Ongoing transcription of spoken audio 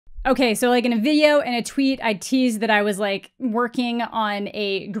Okay, so like in a video and a tweet, I teased that I was like working on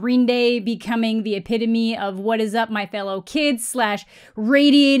a Green Day becoming the epitome of what is up, my fellow kids, slash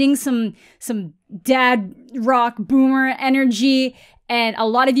radiating some dad rock boomer energy. And a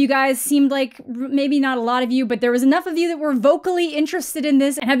lot of you guys seemed like, maybe not a lot of you, but there was enough of you that were vocally interested in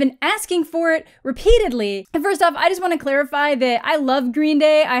this and have been asking for it repeatedly. And first off, I just want to clarify that I love Green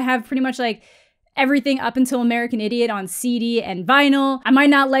Day. I have pretty much like everything up until American Idiot on CD and vinyl. I might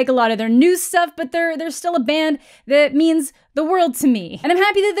not like a lot of their new stuff, but they're still a band that means the world to me. And I'm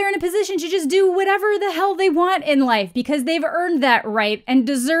happy that they're in a position to just do whatever the hell they want in life because they've earned that right and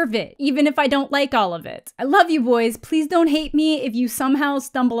deserve it, even if I don't like all of it. I love you boys. Please don't hate me if you somehow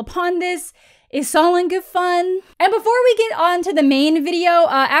stumble upon this. It's all in good fun. And before we get on to the main video,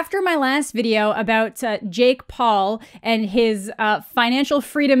 after my last video about Jake Paul and his financial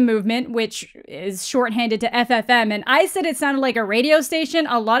freedom movement, which is shorthanded to FFM, and I said it sounded like a radio station,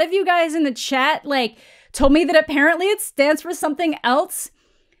 a lot of you guys in the chat like told me that apparently it stands for something else.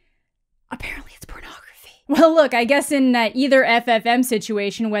 Apparently it's pornography. Well, look, I guess in either FFM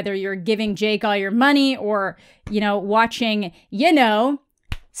situation, whether you're giving Jake all your money or, you know, watching, you know,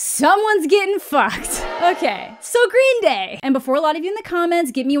 someone's getting fucked. Okay, so Green Day. And before a lot of you in the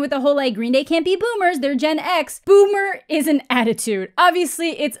comments get me with the whole like Green Day can't be boomers, they're Gen X. Boomer is an attitude.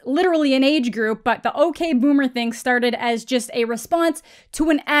 Obviously, it's literally an age group, but the okay boomer thing started as just a response to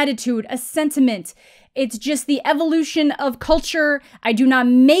an attitude, a sentiment. It's just the evolution of culture. I do not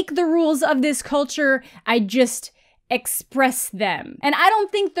make the rules of this culture. I just express them. And I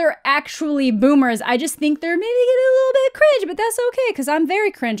don't think they're actually boomers. I just think they're maybe getting a little bit cringe, but that's okay because I'm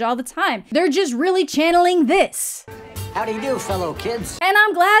very cringe all the time. They're just really channeling this. How do you do, fellow kids? And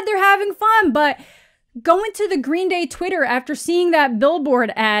I'm glad they're having fun, but going to the Green Day Twitter after seeing that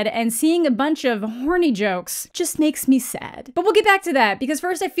billboard ad and seeing a bunch of horny jokes just makes me sad. But we'll get back to that because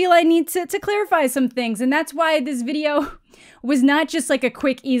first I feel I need to clarify some things, and that's why this video was not just like a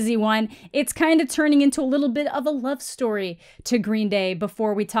quick, easy one. It's kind of turning into a little bit of a love story to Green Day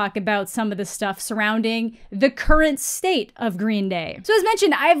before we talk about some of the stuff surrounding the current state of Green Day. So as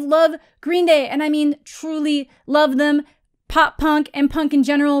mentioned, I've loved Green Day, and I mean truly love them. Pop punk and punk in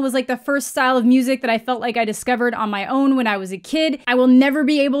general was like the first style of music that I felt like I discovered on my own when I was a kid. I will never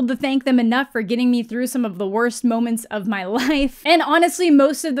be able to thank them enough for getting me through some of the worst moments of my life. And honestly,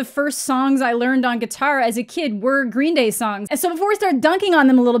 most of the first songs I learned on guitar as a kid were Green Day songs. And so before we start dunking on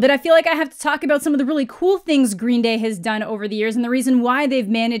them a little bit, I feel like I have to talk about some of the really cool things Green Day has done over the years and the reason why they've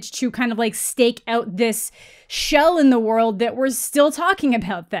managed to kind of like stake out this shell in the world that we're still talking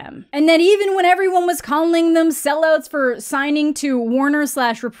about them. And that even when everyone was calling them sellouts for signing to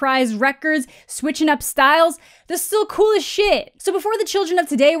Warner/Reprise Records, switching up styles, they're still cool as shit. So before the children of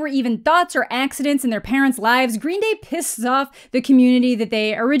today were even thoughts or accidents in their parents' lives, Green Day pisses off the community that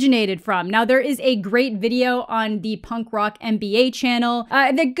they originated from. Now there is a great video on the Punk Rock MBA channel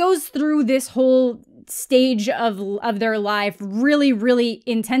that goes through this whole stage of their life really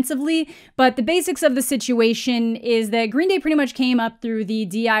intensively, but the basics of the situation is that Green Day pretty much came up through the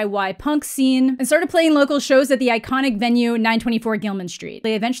DIY punk scene and started playing local shows at the iconic venue 924 Gilman Street.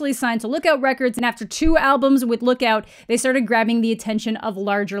 They eventually signed to Lookout Records, and after 2 albums with Lookout, they started grabbing the attention of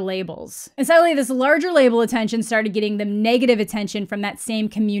larger labels. And sadly, this larger label attention started getting them negative attention from that same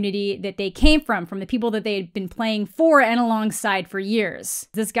community that they came from the people that they had been playing for and alongside for years.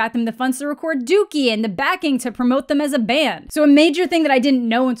 This got them the funds to record Dookie and the backing to promote them as a band. So a major thing that I didn't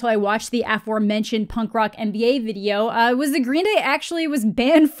know until I watched the aforementioned Punk Rock MBA video was that Green Day actually was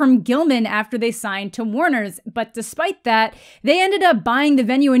banned from Gilman after they signed to Warner's. But despite that, they ended up buying the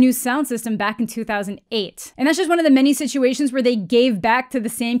venue a new sound system back in 2008. And that's just one of the many situations where they gave back to the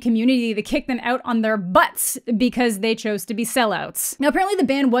same community that kicked them out on their butts because they chose to be sellouts. Now apparently the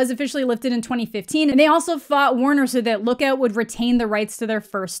ban was officially lifted in 2015, and they also fought Warner so that Lookout would retain the rights to their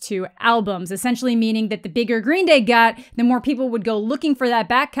first 2 albums, essentially meaning that the bigger Green Day got, the more people would go looking for that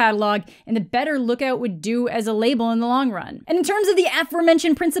back catalog, and the better Lookout would do as a label in the long run. And in terms of the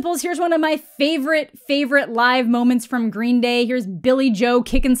aforementioned principles, here's one of my favorite live moments from Green Day. Here's Billy Joe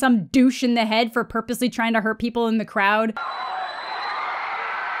kicking some douche in the head for purposely trying to hurt people in the crowd.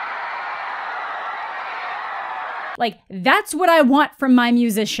 Like, that's what I want from my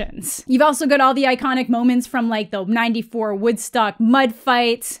musicians. You've also got all the iconic moments from like the 94 Woodstock mud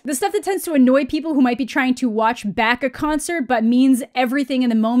fight. The stuff that tends to annoy people who might be trying to watch back a concert but means everything in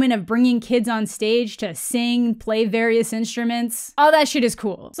the moment of bringing kids on stage to sing, play various instruments. All that shit is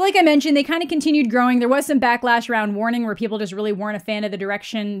cool. So like I mentioned, they kind of continued growing. There was some backlash around Warning where people just really weren't a fan of the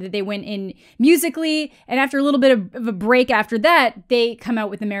direction that they went in musically. And after a little bit of a break after that, they come out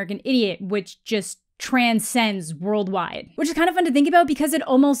with American Idiot, which just transcends worldwide, which is kind of fun to think about because it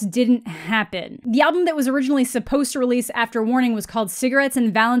almost didn't happen. The album that was originally supposed to release after Warning was called Cigarettes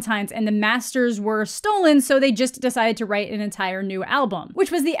and Valentines, and the masters were stolen, so they just decided to write an entire new album,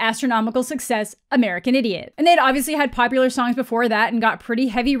 which was the astronomical success American Idiot. And they'd obviously had popular songs before that and got pretty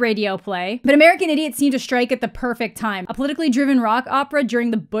heavy radio play, but American Idiot seemed to strike at the perfect time. A politically driven rock opera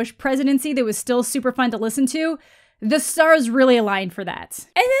during the Bush presidency that was still super fun to listen to. The stars really aligned for that.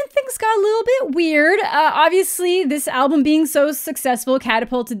 And then things got a little bit weird. Obviously, this album being so successful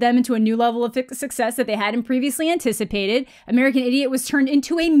catapulted them into a new level of success that they hadn't previously anticipated. American Idiot was turned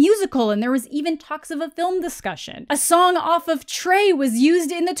into a musical, and there was even talks of a film discussion. A song off of Trey was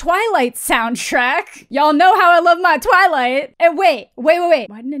used in the Twilight soundtrack. Y'all know how I love my Twilight. And wait. Why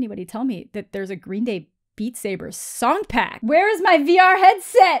didn't anybody tell me that there's a Green Day Beat Saber song pack? Where is my VR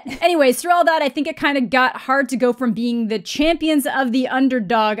headset? Anyways, through all that, I think it kind of got hard to go from being the champions of the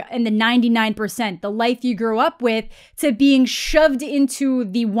underdog and the 99%, the life you grew up with, to being shoved into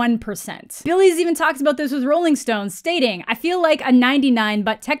the 1%. Billy's even talks about this with Rolling Stone, stating, "I feel like a 99,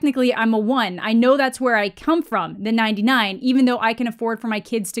 but technically I'm a 1. I know that's where I come from, the 99, even though I can afford for my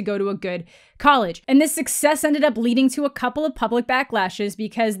kids to go to a good college." And this success ended up leading to a couple of public backlashes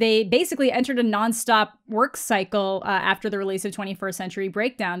because they basically entered a nonstop work cycle after the release of 21st Century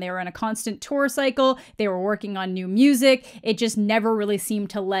Breakdown. They were in a constant tour cycle. They were working on new music. It just never really seemed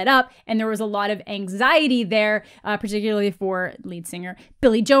to let up. And there was a lot of anxiety there, particularly for lead singer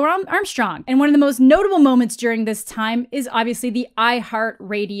Billy Joe Armstrong. And one of the most notable moments during this time is obviously the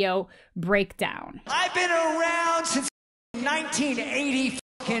iHeartRadio breakdown. I've been around since 1988.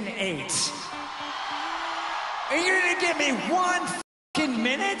 And you're gonna give me 1 fucking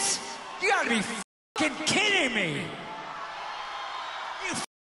minute? You gotta be fucking kidding me! You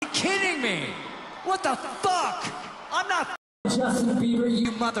fucking kidding me? What the fuck? I'm not Justin Bieber,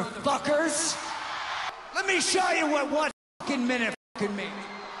 you motherfuckers! Let me show you what 1 fucking minute fucking means.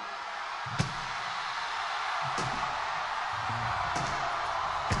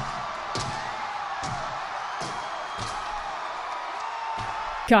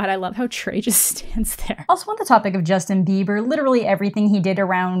 God, I love how Trey just stands there. Also, on the topic of Justin Bieber, literally everything he did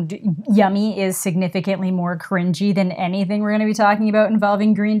around Yummy is significantly more cringy than anything we're going to be talking about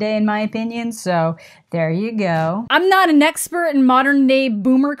involving Green Day, in my opinion, so there you go. I'm not an expert in modern day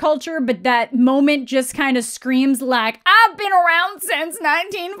boomer culture, but that moment just kind of screams like, I've been around since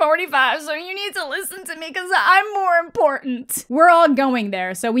 1945, so you need to listen to me because I'm more important. We're all going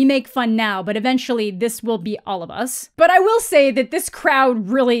there, so we make fun now, but eventually this will be all of us. But I will say that this crowd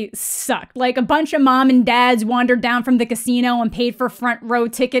really sucked. Like, a bunch of mom and dads wandered down from the casino and paid for front row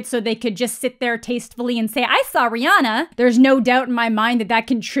tickets so they could just sit there tastefully and say, I saw Rihanna. There's no doubt in my mind that that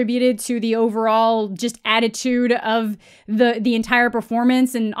contributed to the overall just attitude of the entire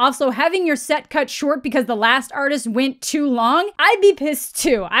performance. And also having your set cut short because the last artist went too long, I'd be pissed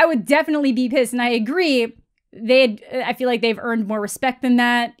too. I would definitely be pissed. And I agree, I feel like they've earned more respect than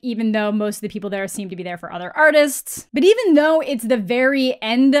that, even though most of the people there seem to be there for other artists. But even though it's the very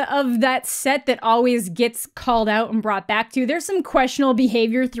end of that set that always gets called out and brought back to, there's some questionable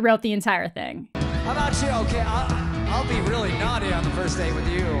behavior throughout the entire thing. How about you? Okay, I'll be really naughty on the first date with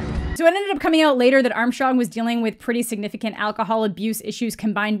you. So it ended up coming out later that Armstrong was dealing with pretty significant alcohol abuse issues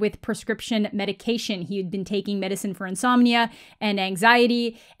combined with prescription medication. He had been taking medicine for insomnia and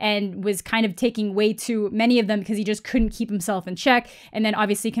anxiety and was kind of taking way too many of them because he just couldn't keep himself in check. And then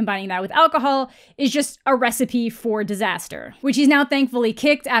obviously combining that with alcohol is just a recipe for disaster, which he's now thankfully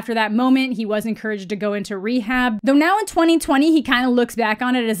kicked after that moment. He was encouraged to go into rehab. Though now in 2020, he kind of looks back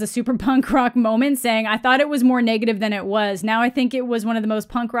on it as a super punk rock moment, saying, I thought it was more negative than it was. Now I think it was one of the most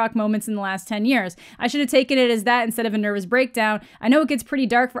punk rock moments in the last 10 years. I should have taken it as that instead of a nervous breakdown. I know it gets pretty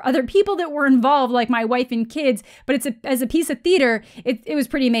dark for other people that were involved, like my wife and kids, but as a piece of theater, it was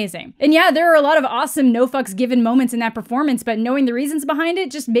pretty amazing. And yeah, there are a lot of awesome no fucks given moments in that performance, but knowing the reasons behind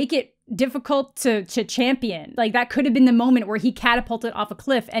it just make it difficult to champion. Like, that could have been the moment where he catapulted off a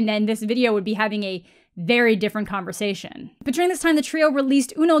cliff, and then this video would be having a very different conversation. But during this time, the trio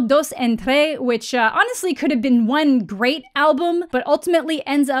released Uno, Dos, and Tres, which honestly could have been one great album, but ultimately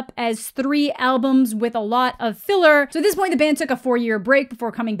ends up as 3 albums with a lot of filler. So at this point, the band took a 4-year break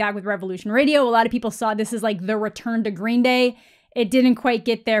before coming back with Revolution Radio. A lot of people saw this as like the return to Green Day. It didn't quite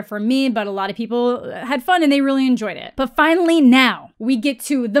get there for me, but a lot of people had fun and they really enjoyed it. But finally now, we get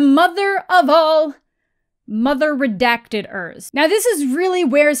to the mother of all Mother Redacted-ers. Now this is really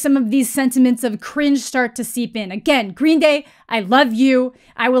where some of these sentiments of cringe start to seep in. Again, Green Day, I love you.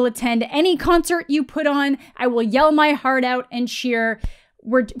 I will attend any concert you put on. I will yell my heart out and cheer.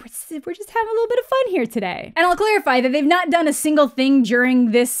 we're just having a little bit of fun here today. And I'll clarify that they've not done a single thing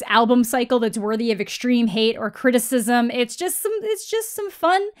during this album cycle that's worthy of extreme hate or criticism. It's just some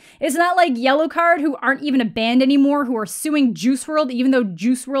fun. It's not like Yellowcard, who aren't even a band anymore, who are suing Juice WRLD even though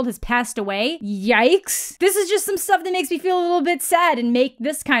Juice WRLD has passed away. Yikes. This is just some stuff that makes me feel a little bit sad and make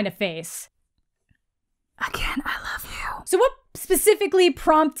this kind of face. Again, I love you. So what specifically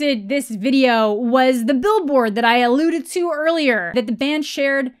prompted this video was the billboard that I alluded to earlier that the band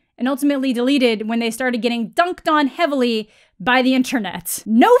shared and ultimately deleted when they started getting dunked on heavily by the internet.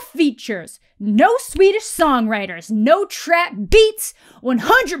 No features, no Swedish songwriters, no trap beats,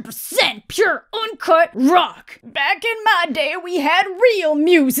 100% pure uncut rock. Back in my day, we had real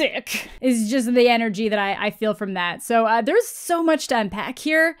music. Is just the energy that I feel from that. So there's so much to unpack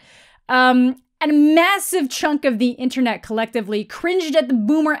here. And a massive chunk of the internet collectively cringed at the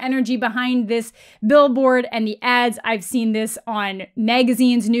boomer energy behind this billboard and the ads. I've seen this on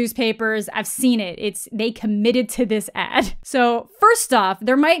magazines, newspapers. I've seen it. They committed to this ad. So first off,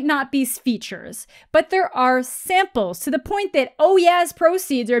 there might not be features, but there are samples to the point that Oh Yeah's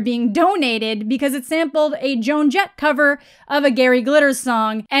proceeds are being donated because it sampled a Joan Jett cover of a Gary Glitter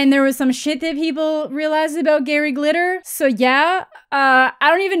song. And there was some shit that people realized about Gary Glitter. So yeah, I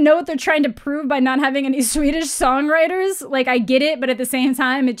don't even know what they're trying to prove by not having any Swedish songwriters. Like, I get it, but at the same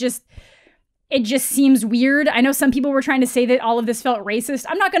time, it just seems weird. I know some people were trying to say that all of this felt racist.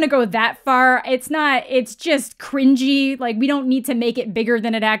 I'm not gonna go that far. It's not, it's just cringy. Like, we don't need to make it bigger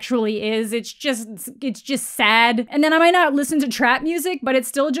than it actually is. It's just sad. And then I might not listen to trap music, but it's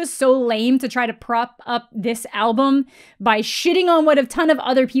still just so lame to try to prop up this album by shitting on what a ton of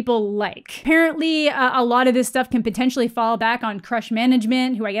other people like. Apparently, a lot of this stuff can potentially fall back on Crush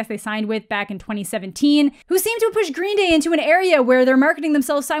Management, who I guess they signed with back in 2017, who seem to push Green Day into an area where they're marketing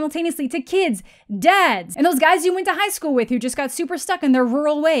themselves simultaneously to kids, dads, and those guys you went to high school with who just got super stuck in their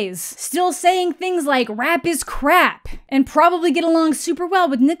rural ways, still saying things like rap is crap and probably get along super well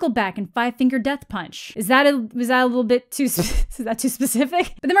with Nickelback and Five Finger Death Punch. Was that a little bit too is that too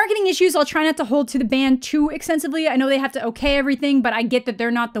specific? But the marketing issues I'll try not to hold to the band too extensively. I know they have to okay everything, but I get that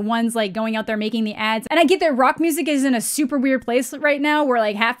they're not the ones like going out there making the ads. And I get that rock music is in a super weird place right now where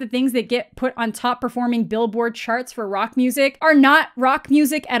like half the things that get put on top performing Billboard charts for rock music are not rock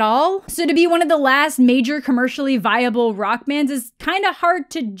music at all. So to be one of the last major commercially viable rock bands is kind of hard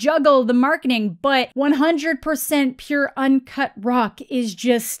to juggle the marketing, but 100% pure uncut rock is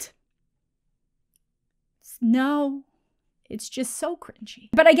just, no. It's just so cringy.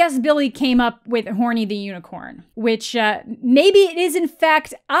 But I guess Billy came up with Horny the Unicorn, which maybe it is in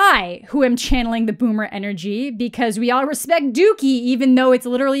fact I who am channeling the boomer energy because we all respect Dookie, even though it's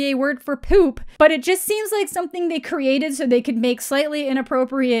literally a word for poop. But it just seems like something they created so they could make slightly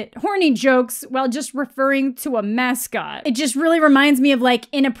inappropriate horny jokes while just referring to a mascot. It just really reminds me of like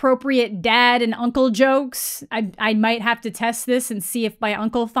inappropriate dad and uncle jokes. I might have to test this and see if my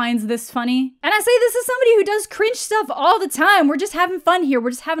uncle finds this funny. And I say this as somebody who does cringe stuff all the time. We're just having fun here. We're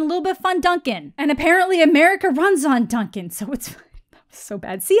just having a little bit of fun dunking. And apparently America runs on dunking, so it's so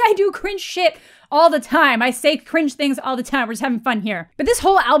bad. See, I do cringe shit all the time. I say cringe things all the time. We're just having fun here. But this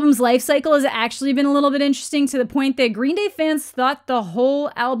whole album's life cycle has actually been a little bit interesting to the point that Green Day fans thought the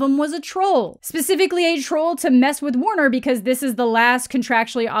whole album was a troll. Specifically a troll to mess with Warner because this is the last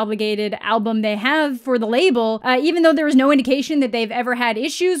contractually obligated album they have for the label, even though there was no indication that they've ever had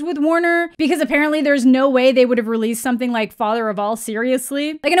issues with Warner, because apparently there's no way they would have released something like Father of All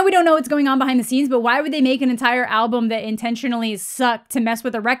seriously. Like, I know we don't know what's going on behind the scenes, but why would they make an entire album that intentionally sucked to mess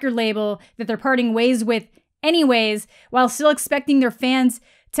with a record label that they're parting ways with anyways, while still expecting their fans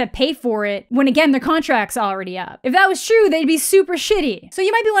to pay for it when, again, their contract's already up? If that was true, they'd be super shitty. So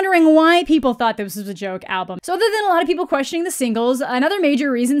you might be wondering why people thought this was a joke album. So other than a lot of people questioning the singles, another major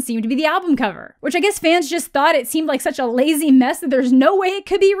reason seemed to be the album cover, which I guess fans just thought it seemed like such a lazy mess that there's no way it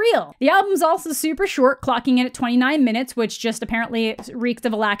could be real. The album's also super short, clocking in at 29 minutes, which just apparently reeked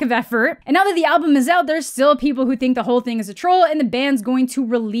of a lack of effort. And now that the album is out, there's still people who think the whole thing is a troll and the band's going to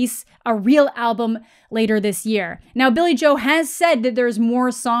release a real album later this year. Now, Billy Joe has said that there's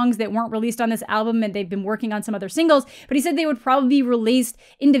more songs that weren't released on this album and they've been working on some other singles, but he said they would probably be released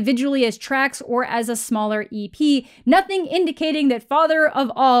individually as tracks or as a smaller EP, nothing indicating that Father of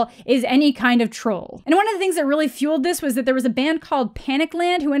All is any kind of troll. And one of the things that really fueled this was that there was a band called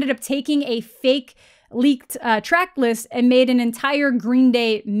Panicland who ended up taking a fake leaked track list and made an entire Green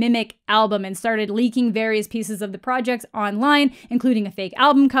Day mimic album and started leaking various pieces of the project online, including a fake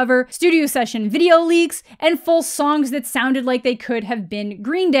album cover, studio session video leaks, and full songs that sounded like they could have been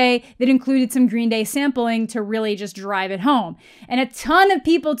Green Day that included some Green Day sampling to really just drive it home. And a ton of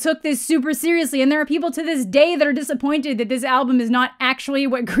people took this super seriously, and there are people to this day that are disappointed that this album is not actually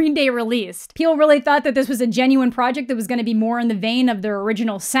what Green Day released. People really thought that this was a genuine project that was going to be more in the vein of their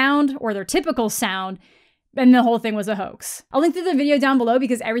original sound or their typical sound, and the whole thing was a hoax. I'll link to the video down below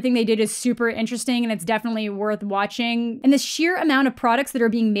because everything they did is super interesting and it's definitely worth watching. And the sheer amount of products that are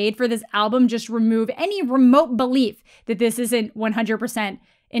being made for this album just remove any remote belief that this isn't 100%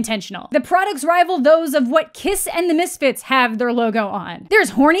 intentional. The products rival those of what Kiss and the Misfits have their logo on. There's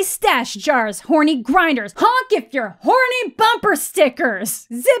horny stash jars, horny grinders, honk if you're horny bumper stickers,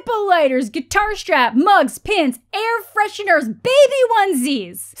 Zippo lighters, guitar strap, mugs, pins, air fresheners, baby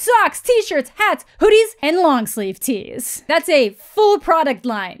onesies, socks, t-shirts, hats, hoodies, and long sleeve tees. That's a full product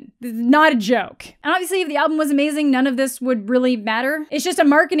line. This is not a joke. And obviously if the album was amazing, none of this would really matter. It's just a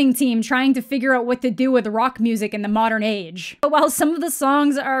marketing team trying to figure out what to do with rock music in the modern age. But while some of the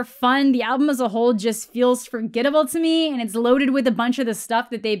songs are fun, the album as a whole just feels forgettable to me, and it's loaded with a bunch of the stuff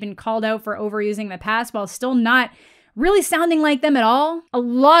that they've been called out for overusing in the past while still not really sounding like them at all. A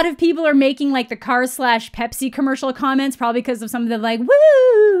lot of people are making like the Cars/Pepsi commercial comments, probably because of some of the like woo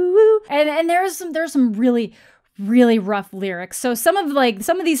woo, and there's some really rough lyrics. So some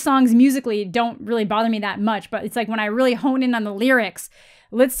of these songs musically don't really bother me that much, but it's like when I really hone in on the lyrics.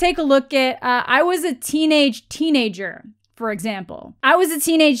 Let's take a look at I was a teenager. For example, I was a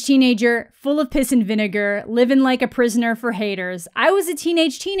teenager, full of piss and vinegar, living like a prisoner for haters. I was a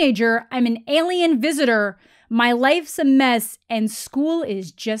teenager, I'm an alien visitor, my life's a mess, and school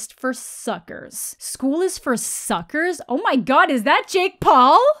is just for suckers. School is for suckers? Oh my god, is that Jake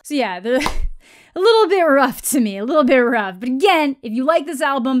Paul? So yeah, a little bit rough to me, a little bit rough. But again, if you like this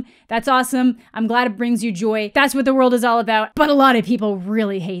album, that's awesome. I'm glad it brings you joy. That's what the world is all about. But a lot of people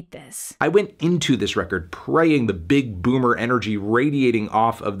really hate this. I went into this record praying the big boomer energy radiating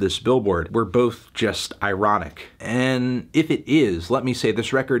off of this billboard were both just ironic. And if it is, let me say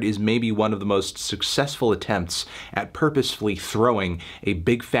this record is maybe one of the most successful attempts at purposefully throwing a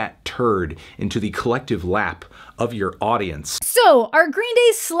big fat turd into the collective lap of your audience. So, are Green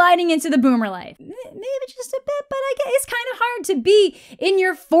Day sliding into the boomer life? Maybe just a bit, but I guess it's kind of hard to be in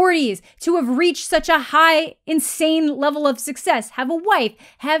your 40s, to have reached such a high, insane level of success, have a wife,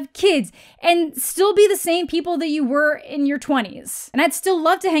 have kids, and still be the same people that you were in your 20s. And I'd still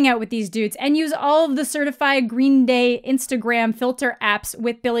love to hang out with these dudes and use all of the certified Green Day Instagram filter apps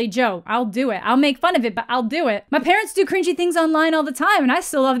with Billy Joe. I'll do it. I'll make fun of it, but I'll do it. My parents do cringy things online all the time, and I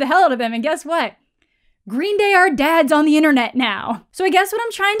still love the hell out of them, and guess what? Green Day are dads on the internet now. So I guess what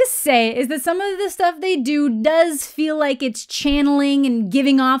I'm trying to say is that some of the stuff they do does feel like it's channeling and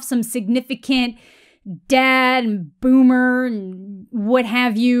giving off some significant dad and boomer and what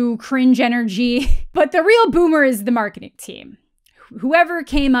have you cringe energy. But the real boomer is the marketing team. Whoever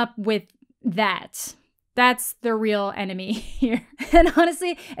came up with that. That's the real enemy here. And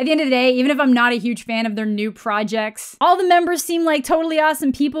honestly, at the end of the day, even if I'm not a huge fan of their new projects, all the members seem like totally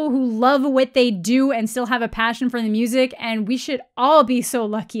awesome people who love what they do and still have a passion for the music, and we should all be so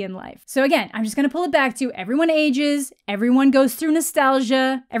lucky in life. So again, I'm just gonna pull it back to everyone ages, everyone goes through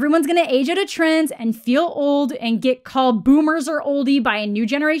nostalgia, everyone's gonna age out of trends and feel old and get called boomers or oldie by a new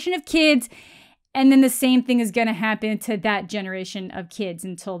generation of kids, and then the same thing is gonna happen to that generation of kids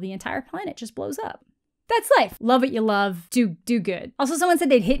until the entire planet just blows up. That's life. Love what you love. Do good. Also, someone said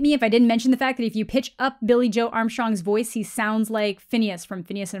they'd hit me if I didn't mention the fact that if you pitch up Billy Joe Armstrong's voice, he sounds like Phineas from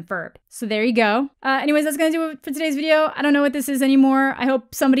Phineas and Ferb. So there you go. Anyways, that's gonna do it for today's video. I don't know what this is anymore. I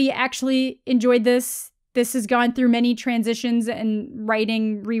hope somebody actually enjoyed this. This has gone through many transitions and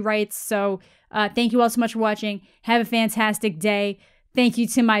writing, rewrites. So thank you all so much for watching. Have a fantastic day. Thank you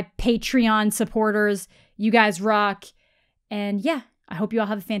to my Patreon supporters. You guys rock. And yeah, I hope you all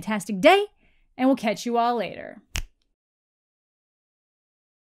have a fantastic day. And we'll catch you all later.